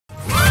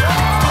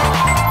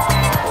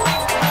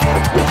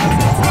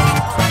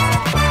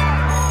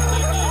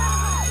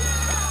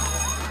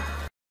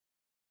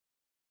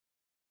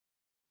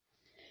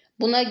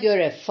Buna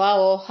göre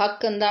FAO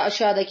hakkında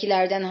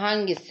aşağıdakilerden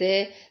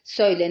hangisi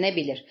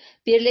söylenebilir?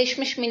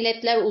 Birleşmiş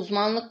Milletler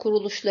uzmanlık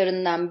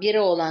kuruluşlarından biri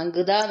olan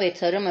Gıda ve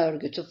Tarım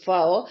Örgütü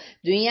FAO,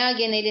 dünya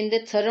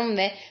genelinde tarım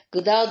ve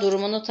gıda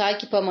durumunu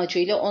takip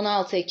amacıyla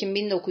 16 Ekim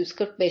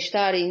 1945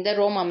 tarihinde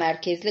Roma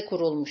merkezli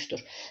kurulmuştur.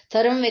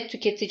 Tarım ve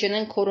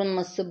tüketicinin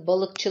korunması,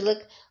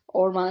 balıkçılık,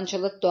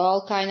 ormancılık, doğal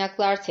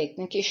kaynaklar,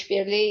 teknik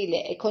işbirliği ile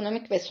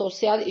ekonomik ve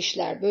sosyal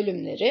işler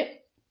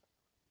bölümleri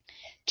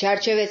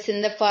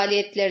çerçevesinde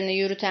faaliyetlerini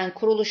yürüten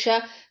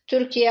kuruluşa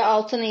Türkiye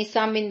 6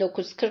 Nisan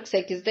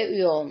 1948'de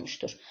üye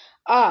olmuştur.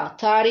 A.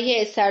 Tarihi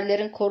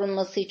eserlerin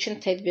korunması için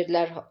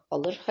tedbirler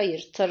alır.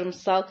 Hayır,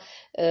 tarımsal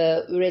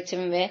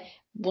üretim ve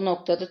bu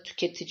noktada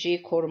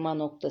tüketiciyi koruma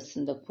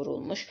noktasında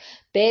kurulmuş.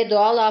 B.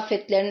 Doğal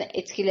afetlerin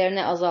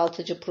etkilerini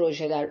azaltıcı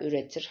projeler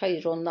üretir.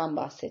 Hayır, ondan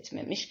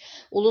bahsetmemiş.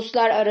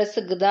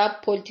 Uluslararası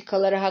gıda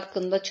politikaları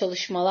hakkında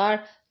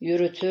çalışmalar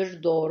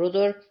yürütür.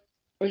 Doğrudur.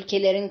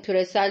 Ülkelerin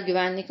küresel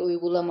güvenlik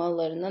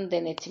uygulamalarının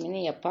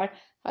denetimini yapar.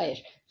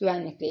 Hayır,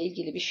 güvenlikle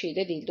ilgili bir şey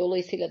de değil.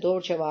 Dolayısıyla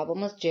doğru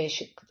cevabımız C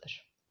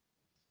şıkkıdır.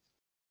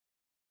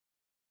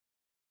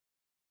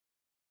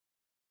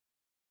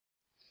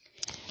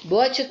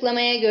 Bu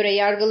açıklamaya göre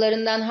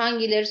yargılarından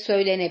hangileri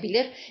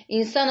söylenebilir?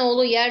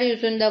 İnsanoğlu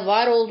yeryüzünde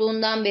var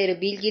olduğundan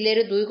beri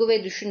bilgileri, duygu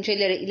ve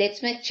düşünceleri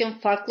iletmek için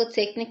farklı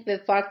teknik ve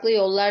farklı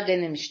yollar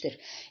denemiştir.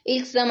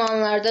 İlk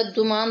zamanlarda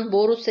duman,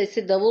 boru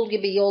sesi, davul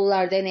gibi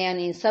yollar deneyen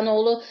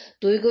insanoğlu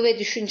duygu ve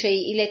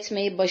düşünceyi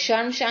iletmeyi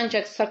başarmış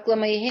ancak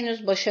saklamayı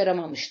henüz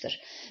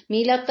başaramamıştır.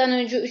 Milattan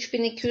önce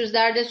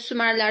 3200'lerde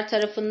Sümerler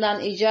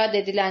tarafından icat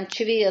edilen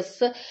çivi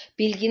yazısı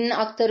bilginin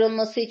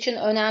aktarılması için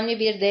önemli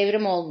bir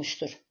devrim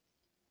olmuştur.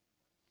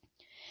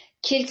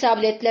 Kil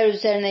tabletler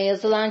üzerine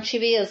yazılan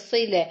çivi yazısı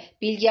ile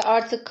bilgi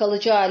artık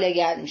kalıcı hale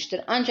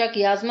gelmiştir. Ancak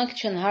yazmak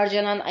için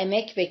harcanan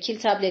emek ve kil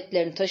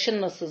tabletlerin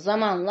taşınması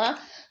zamanla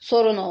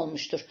sorun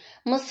olmuştur.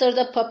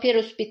 Mısır'da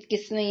papirüs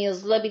bitkisinin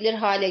yazılabilir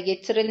hale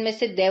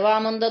getirilmesi,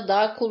 devamında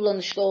daha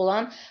kullanışlı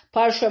olan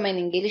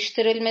parşömenin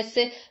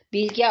geliştirilmesi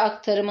bilgi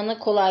aktarımını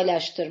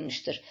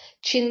kolaylaştırmıştır.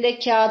 Çin'de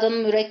kağıdın,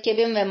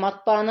 mürekkebin ve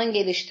matbaanın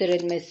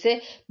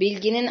geliştirilmesi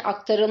bilginin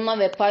aktarılma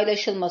ve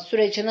paylaşılma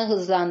sürecini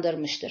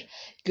hızlandırmıştır.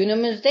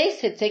 Günümüzde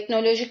ise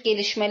teknolojik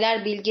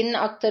gelişmeler bilginin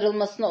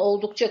aktarılmasını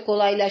oldukça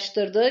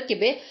kolaylaştırdığı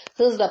gibi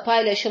hızla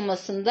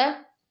paylaşılmasını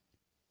da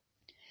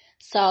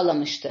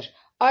sağlamıştır.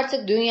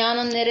 Artık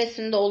dünyanın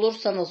neresinde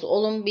olursanız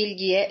olun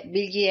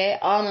bilgiye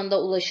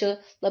anında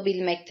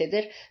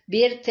ulaşılabilmektedir.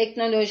 Bir,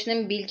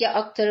 teknolojinin bilgi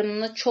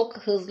aktarımını çok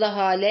hızlı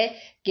hale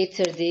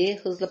getirdiği,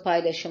 hızlı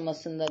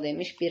paylaşılmasında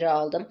demiş. Biri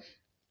aldım.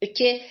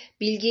 2.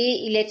 Bilgiyi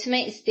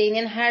iletme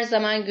isteğinin her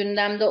zaman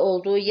gündemde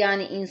olduğu,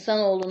 yani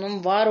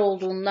insanoğlunun var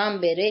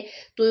olduğundan beri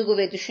duygu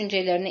ve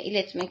düşüncelerini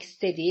iletmek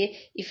istediği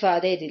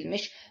ifade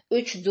edilmiş.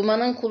 3.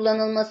 Dumanın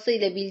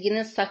kullanılmasıyla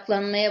bilginin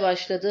saklanmaya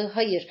başladığı,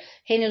 hayır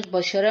henüz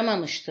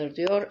başaramamıştır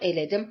diyor,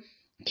 eledim.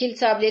 Kil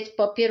tablet,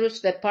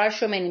 papirüs ve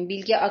parşömenin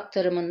bilgi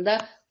aktarımında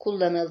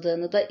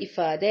kullanıldığını da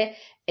ifade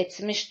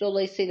etmiş.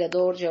 Dolayısıyla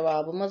doğru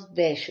cevabımız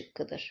D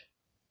şıkkıdır.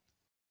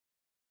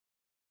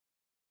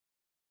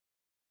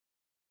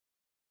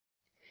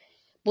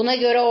 Buna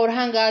göre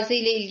Orhan Gazi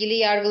ile ilgili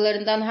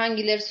yargılarından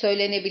hangileri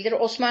söylenebilir?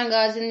 Osman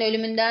Gazi'nin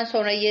ölümünden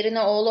sonra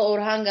yerine oğlu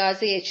Orhan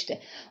Gazi geçti.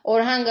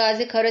 Orhan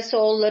Gazi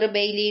Karaseoğulları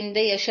Beyliği'nde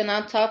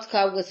yaşanan taht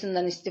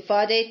kavgasından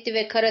istifade etti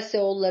ve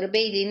Karaseoğulları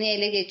Beyliği'ni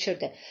ele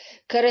geçirdi.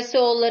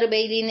 Karaseoğulları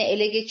Beyliği'ni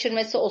ele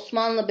geçirmesi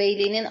Osmanlı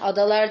Beyliği'nin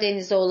Adalar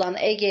Denizi olan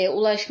Ege'ye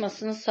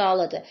ulaşmasını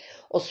sağladı.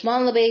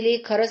 Osmanlı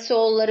Beyliği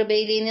Karaseoğulları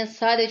Beyliği'nin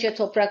sadece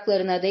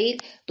topraklarına değil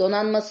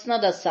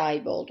donanmasına da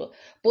sahip oldu.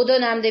 Bu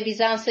dönemde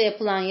Bizans'a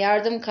yapılan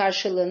yardım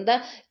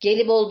karşılığında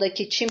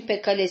Gelibolu'daki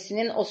Çimpe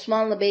Kalesi'nin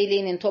Osmanlı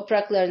Beyliği'nin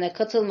topraklarına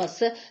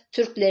katılması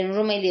Türklerin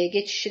Rumeli'ye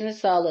geçişini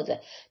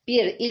sağladı.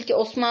 İlk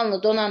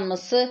Osmanlı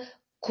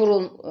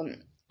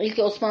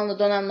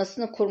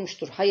donanmasını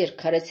kurmuştur. Hayır,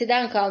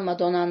 Karasi'den kalma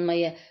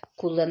donanmayı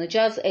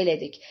kullanacağız,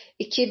 eledik.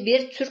 2.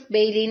 Bir Türk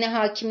beyliğini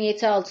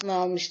hakimiyeti altına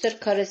almıştır.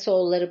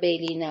 Karaseoğulları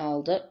Beyliğini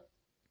aldı.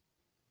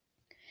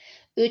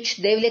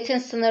 3. Devletin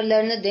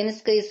sınırlarını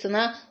deniz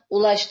kıyısına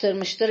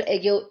ulaştırmıştır.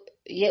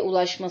 Ege'ye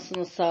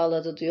ulaşmasını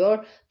sağladı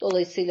diyor.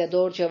 Dolayısıyla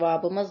doğru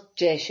cevabımız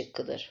C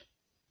şıkkıdır.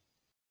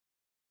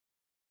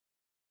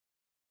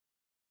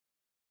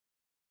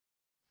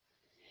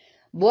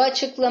 Bu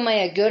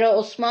açıklamaya göre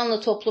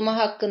Osmanlı toplumu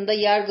hakkında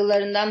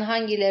yargılarından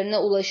hangilerine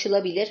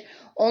ulaşılabilir?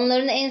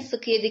 Onların en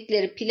sık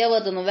yedikleri pilav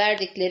adını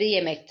verdikleri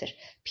yemektir.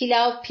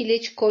 Pilav,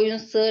 piliç, koyun,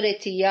 sığır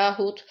eti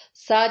yahut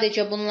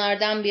sadece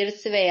bunlardan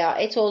birisi veya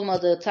et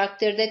olmadığı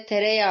takdirde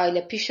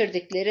tereyağıyla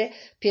pişirdikleri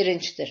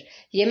pirinçtir.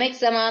 Yemek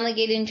zamanı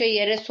gelince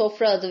yere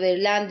sofra adı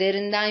verilen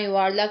derinden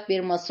yuvarlak bir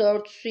masa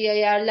örtüsü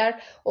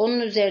yayarlar. Onun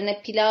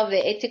üzerine pilav ve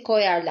eti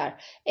koyarlar.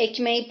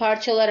 Ekmeği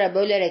parçalara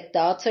bölerek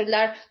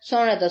dağıtırlar.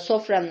 Sonra da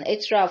sofranın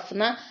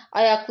etrafına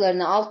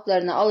ayaklarını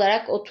altlarına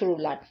alarak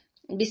otururlar.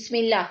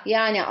 Bismillah,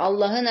 yani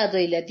Allah'ın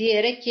adıyla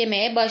diyerek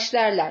yemeğe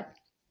başlarlar.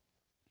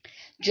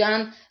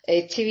 Can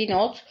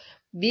Tvinot,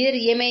 bir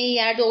yemeği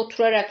yerde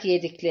oturarak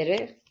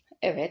yedikleri,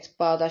 evet,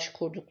 bağdaş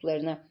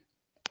kurduklarını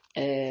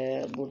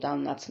burada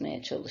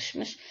anlatmaya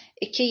çalışmış.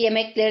 2.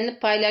 Yemeklerini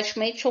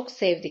paylaşmayı çok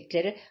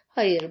sevdikleri.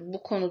 Hayır,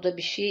 bu konuda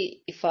bir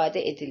şey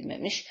ifade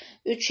edilmemiş.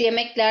 3.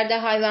 Yemeklerde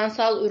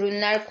hayvansal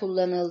ürünler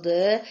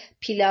kullanıldığı,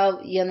 pilav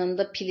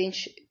yanında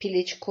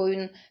piliç,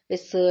 koyun ve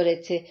sığır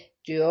eti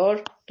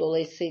diyor.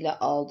 Dolayısıyla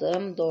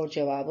aldığım doğru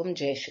cevabım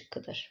C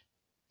şıkkıdır.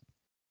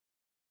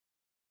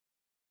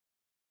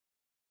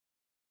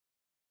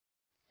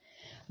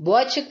 Bu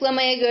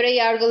açıklamaya göre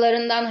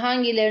yargılarından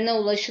hangilerine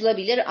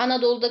ulaşılabilir?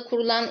 Anadolu'da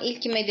kurulan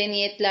ilk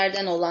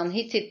medeniyetlerden olan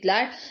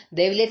Hititler,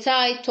 devlete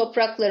ait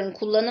toprakların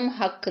kullanım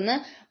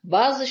hakkını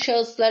bazı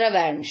şahıslara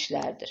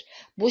vermişlerdir.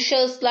 Bu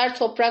şahıslar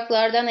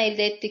topraklardan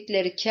elde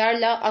ettikleri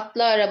kârla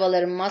atlı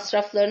arabaların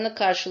masraflarını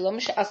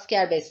karşılamış,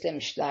 asker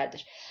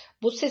beslemişlerdir.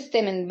 Bu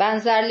sistemin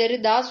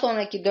benzerleri daha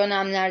sonraki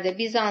dönemlerde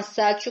Bizans,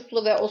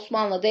 Selçuklu ve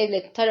Osmanlı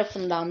Devleti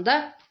tarafından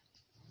da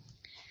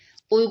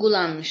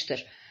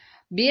uygulanmıştır.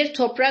 1.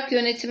 Toprak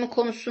yönetimi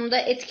konusunda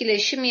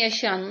etkileşim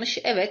yaşanmış.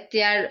 Evet,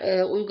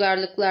 diğer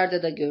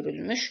uygarlıklarda da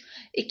görülmüş.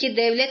 2.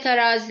 Devlet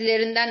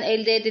arazilerinden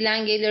elde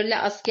edilen gelirle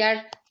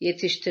asker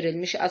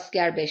yetiştirilmiş,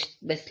 asker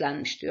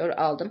beslenmiş diyor.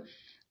 Aldım.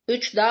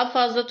 3. Daha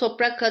fazla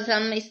toprak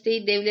kazanma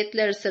isteği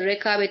devletler arası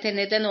rekabete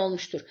neden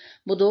olmuştur.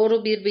 Bu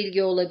doğru bir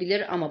bilgi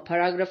olabilir ama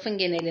paragrafın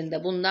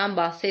genelinde bundan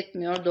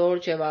bahsetmiyor.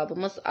 Doğru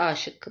cevabımız A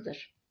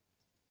şıkkıdır.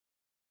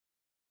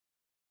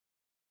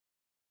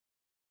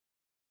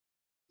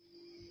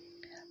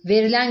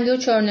 Verilen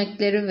göç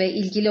örnekleri ve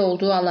ilgili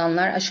olduğu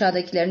alanlar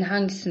aşağıdakilerin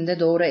hangisinde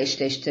doğru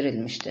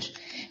eşleştirilmiştir?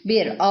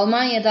 1.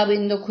 Almanya'da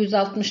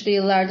 1960'lı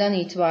yıllardan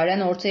itibaren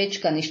ortaya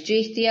çıkan işçi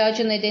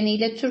ihtiyacı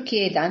nedeniyle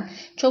Türkiye'den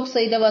çok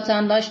sayıda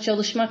vatandaş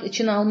çalışmak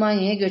için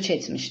Almanya'ya göç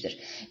etmiştir.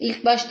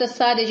 İlk başta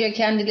sadece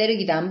kendileri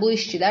giden bu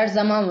işçiler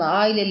zamanla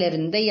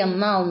ailelerini de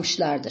yanına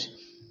almışlardır.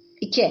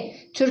 2.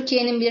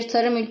 Türkiye'nin bir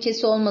tarım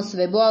ülkesi olması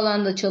ve bu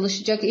alanda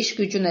çalışacak iş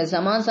gücüne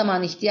zaman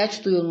zaman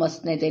ihtiyaç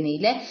duyulması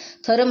nedeniyle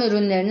tarım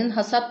ürünlerinin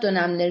hasat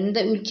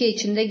dönemlerinde ülke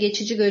içinde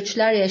geçici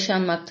göçler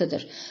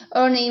yaşanmaktadır.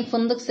 Örneğin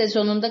fındık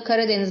sezonunda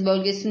Karadeniz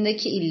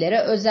bölgesindeki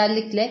illere,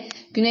 özellikle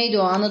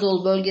Güneydoğu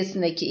Anadolu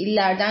bölgesindeki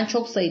illerden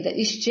çok sayıda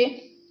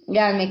işçi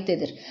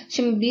gelmektedir.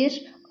 Şimdi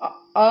 1.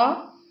 A.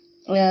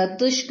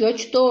 Dış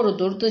göç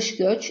doğrudur, dış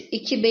göç.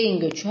 2. Beyin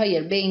göçü,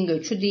 hayır beyin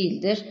göçü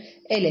değildir,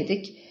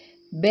 eledik.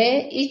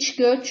 B. İç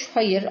göç,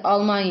 hayır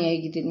Almanya'ya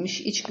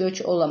gidilmiş, iç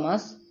göç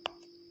olamaz,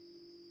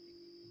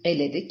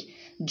 eledik.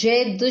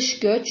 C. Dış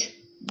göç,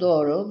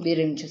 doğru,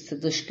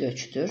 birincisi dış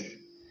göçtür.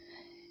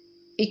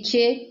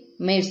 2.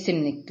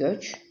 Mevsimlik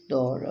göç,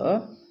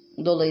 doğru.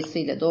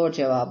 Dolayısıyla doğru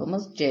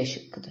cevabımız C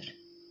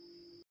şıkkıdır.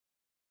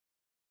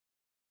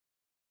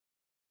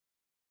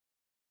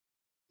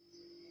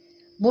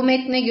 Bu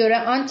metne göre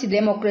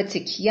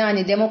antidemokratik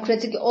yani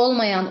demokratik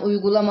olmayan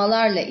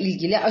uygulamalarla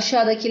ilgili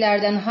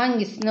aşağıdakilerden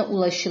hangisine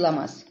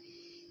ulaşılamaz?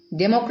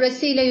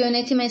 Demokrasi ile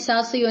yönetim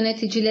esası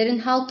yöneticilerin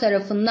halk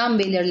tarafından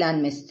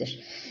belirlenmesidir.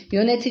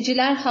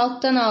 Yöneticiler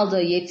halktan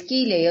aldığı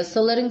yetkiyle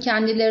yasaların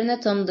kendilerine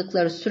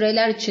tanıdıkları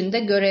süreler içinde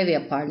görev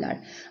yaparlar.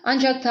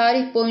 Ancak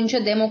tarih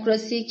boyunca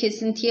demokrasiyi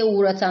kesintiye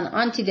uğratan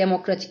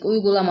antidemokratik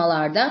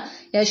uygulamalarda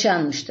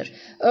yaşanmıştır.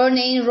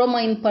 Örneğin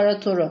Roma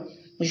İmparatoru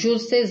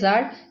Jules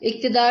Caesar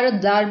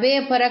iktidarı darbe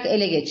yaparak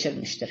ele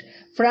geçirmiştir.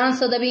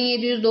 Fransa'da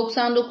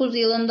 1799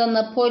 yılında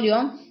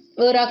Napolyon,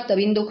 Irak'ta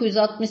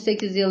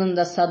 1968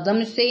 yılında Saddam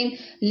Hüseyin,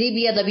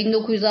 Libya'da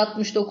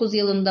 1969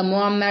 yılında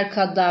Muammer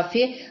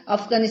Kaddafi,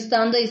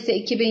 Afganistan'da ise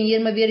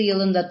 2021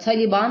 yılında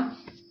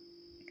Taliban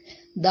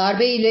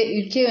darbe ile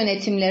ülke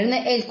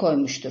yönetimlerine el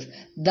koymuştur.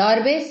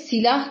 Darbe,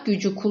 silah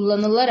gücü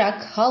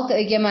kullanılarak halk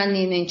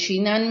egemenliğinin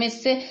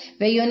çiğnenmesi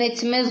ve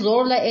yönetime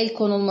zorla el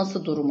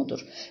konulması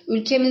durumudur.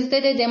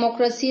 Ülkemizde de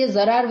demokrasiye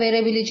zarar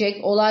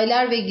verebilecek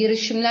olaylar ve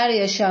girişimler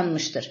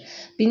yaşanmıştır.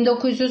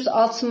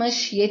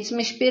 1960,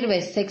 71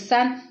 ve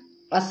 80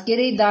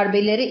 askeri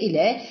darbeleri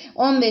ile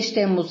 15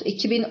 Temmuz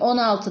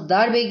 2016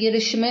 darbe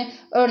girişimi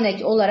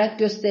örnek olarak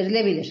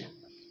gösterilebilir.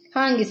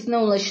 Hangisine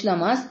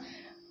ulaşılamaz?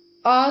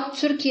 A.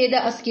 Türkiye'de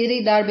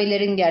askeri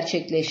darbelerin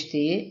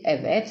gerçekleştiği,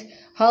 evet.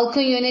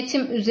 Halkın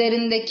yönetim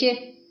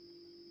üzerindeki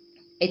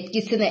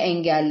etkisini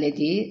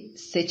engellediği,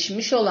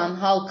 seçmiş olan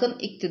halkın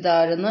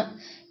iktidarını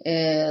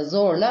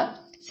zorla,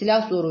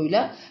 silah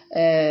zoruyla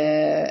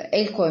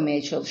el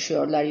koymaya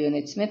çalışıyorlar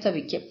yönetime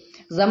tabii ki.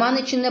 Zaman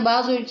içinde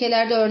bazı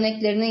ülkelerde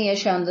örneklerinin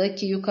yaşandığı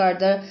ki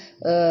yukarıda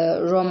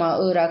Roma,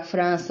 Irak,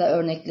 Fransa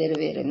örnekleri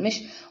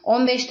verilmiş.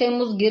 15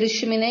 Temmuz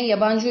girişimine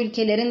yabancı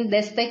ülkelerin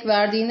destek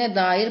verdiğine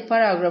dair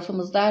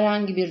paragrafımızda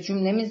herhangi bir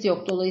cümlemiz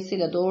yok.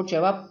 Dolayısıyla doğru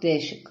cevap D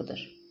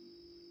şıkkıdır.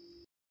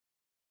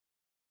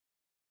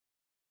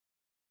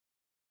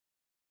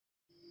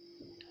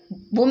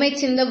 Bu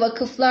metinde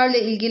vakıflarla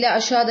ilgili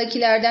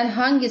aşağıdakilerden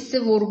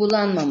hangisi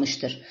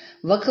vurgulanmamıştır?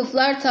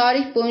 Vakıflar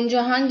tarih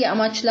boyunca hangi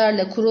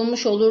amaçlarla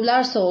kurulmuş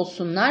olurlarsa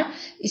olsunlar,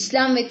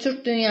 İslam ve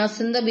Türk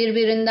dünyasında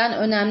birbirinden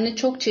önemli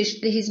çok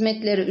çeşitli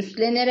hizmetleri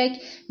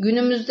üstlenerek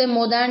günümüzde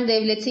modern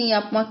devletin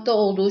yapmakta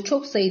olduğu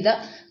çok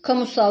sayıda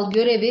kamusal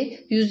görevi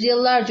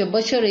yüzyıllarca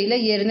başarıyla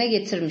yerine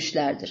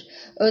getirmişlerdir.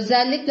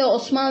 Özellikle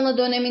Osmanlı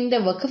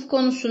döneminde vakıf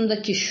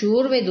konusundaki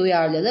şuur ve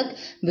duyarlılık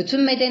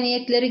bütün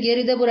medeniyetleri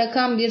geride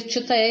bırakan bir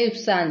çıtaya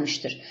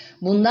yükselmiştir.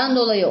 Bundan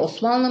dolayı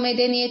Osmanlı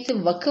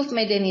medeniyeti vakıf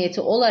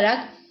medeniyeti olarak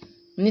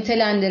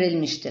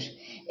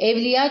nitelendirilmiştir.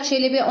 Evliya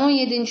Çelebi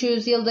 17.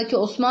 yüzyıldaki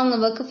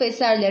Osmanlı vakıf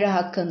eserleri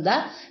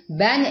hakkında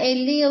 "Ben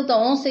 50 yılda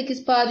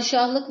 18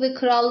 padişahlık ve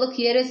krallık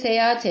yere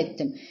seyahat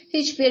ettim.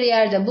 Hiçbir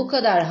yerde bu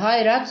kadar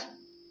hayrat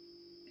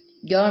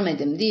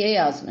görmedim" diye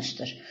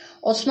yazmıştır.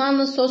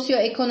 Osmanlı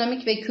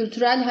sosyoekonomik ve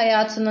kültürel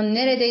hayatının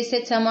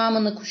neredeyse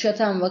tamamını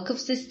kuşatan vakıf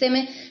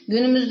sistemi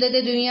günümüzde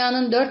de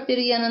dünyanın dört bir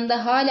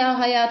yanında hala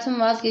hayatın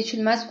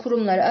vazgeçilmez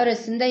kurumları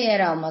arasında yer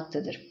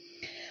almaktadır.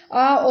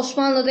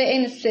 Osmanlı'da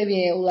en üst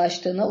seviyeye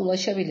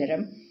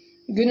ulaşabilirim.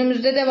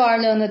 Günümüzde de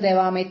varlığını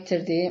devam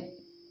ettirdiği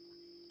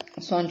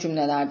son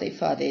cümlelerde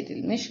ifade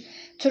edilmiş.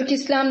 Türk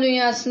İslam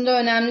dünyasında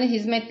önemli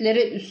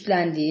hizmetleri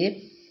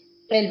üstlendiği,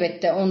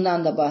 elbette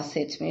ondan da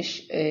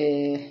bahsetmiş.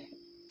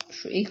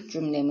 Şu ilk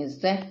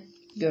cümlemizde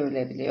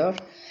görülebiliyor.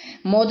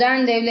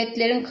 Modern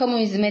devletlerin kamu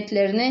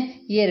hizmetlerini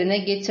yerine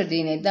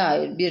getirdiğine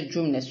dair bir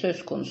cümle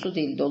söz konusu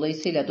değil.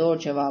 Dolayısıyla doğru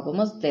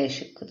cevabımız D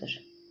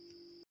şıkkıdır.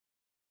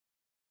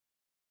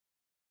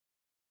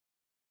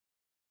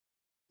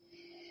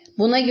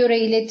 Buna göre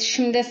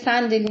iletişimde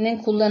sen dilinin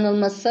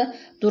kullanılması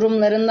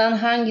durumlarından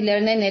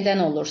hangilerine neden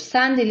olur?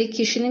 Sen dili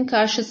kişinin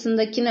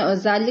karşısındakine,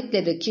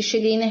 özellikle de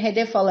kişiliğini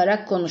hedef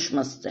alarak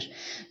konuşmasıdır.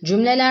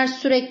 Cümleler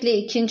sürekli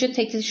ikinci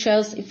tekil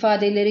şahıs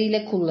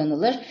ifadeleriyle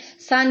kullanılır.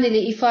 Sen dili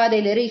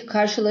ifadeleri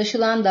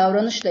karşılaşılan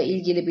davranışla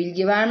ilgili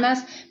bilgi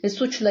vermez ve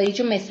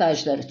suçlayıcı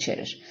mesajlar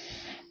içerir.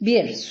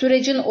 1.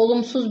 Sürecin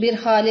olumsuz bir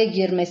hale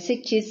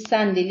girmesi ki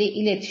sen dili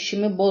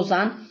iletişimi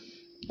bozan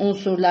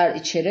unsurlar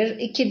içerir.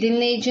 2.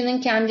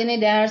 Dinleyicinin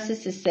kendini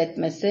değersiz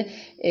hissetmesi,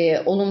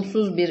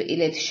 olumsuz bir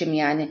iletişim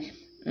yani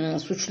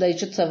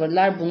suçlayıcı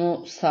tavırlar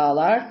bunu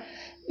sağlar.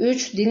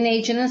 3.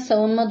 Dinleyicinin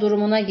savunma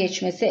durumuna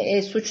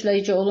geçmesi,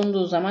 suçlayıcı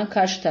olunduğu zaman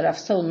karşı taraf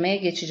savunmaya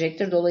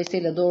geçecektir.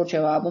 Dolayısıyla doğru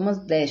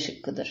cevabımız D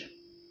şıkkıdır.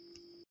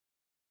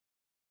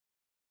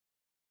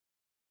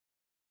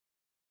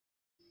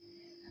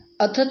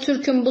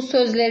 Atatürk'ün bu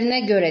sözlerine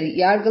göre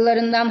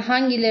yargılarından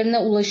hangilerine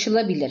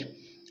ulaşılabilir?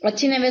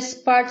 Atina ve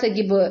Sparta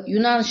gibi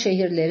Yunan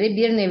şehirleri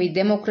bir nevi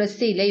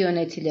demokrasiyle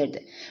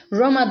yönetilirdi.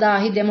 Roma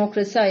dahi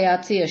demokrasi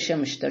hayatı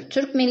yaşamıştır.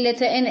 Türk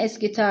milleti en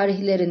eski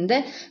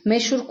tarihlerinde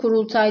meşhur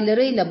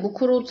kurultaylarıyla, bu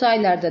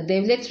kurultaylarda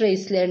devlet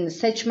reislerini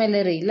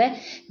seçmeleriyle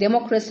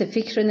demokrasi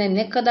fikrine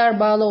ne kadar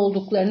bağlı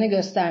olduklarını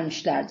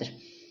göstermişlerdir.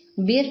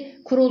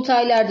 1.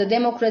 Kurultaylarda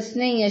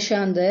demokrasinin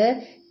yaşandığı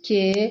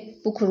ki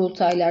bu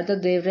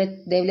kurultaylarda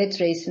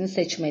devlet reisini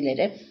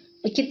seçmeleri.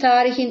 2.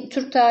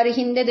 Türk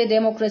tarihinde de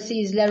demokrasi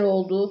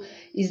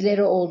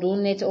izleri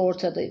olduğu net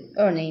ortada,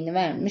 örneğini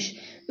vermiş.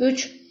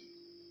 3.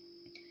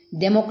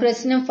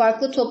 Demokrasinin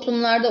farklı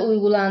toplumlarda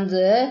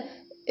uygulandığı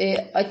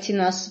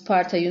Atina,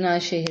 Sparta, Yunan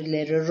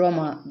şehirleri,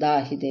 Roma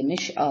dahi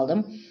demiş,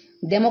 aldım.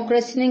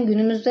 Demokrasinin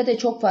günümüzde de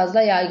çok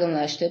fazla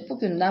yaygınlaştı.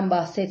 Bugünden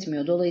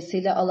bahsetmiyor.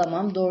 Dolayısıyla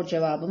alamam. Doğru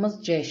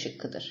cevabımız C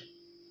şıkkıdır.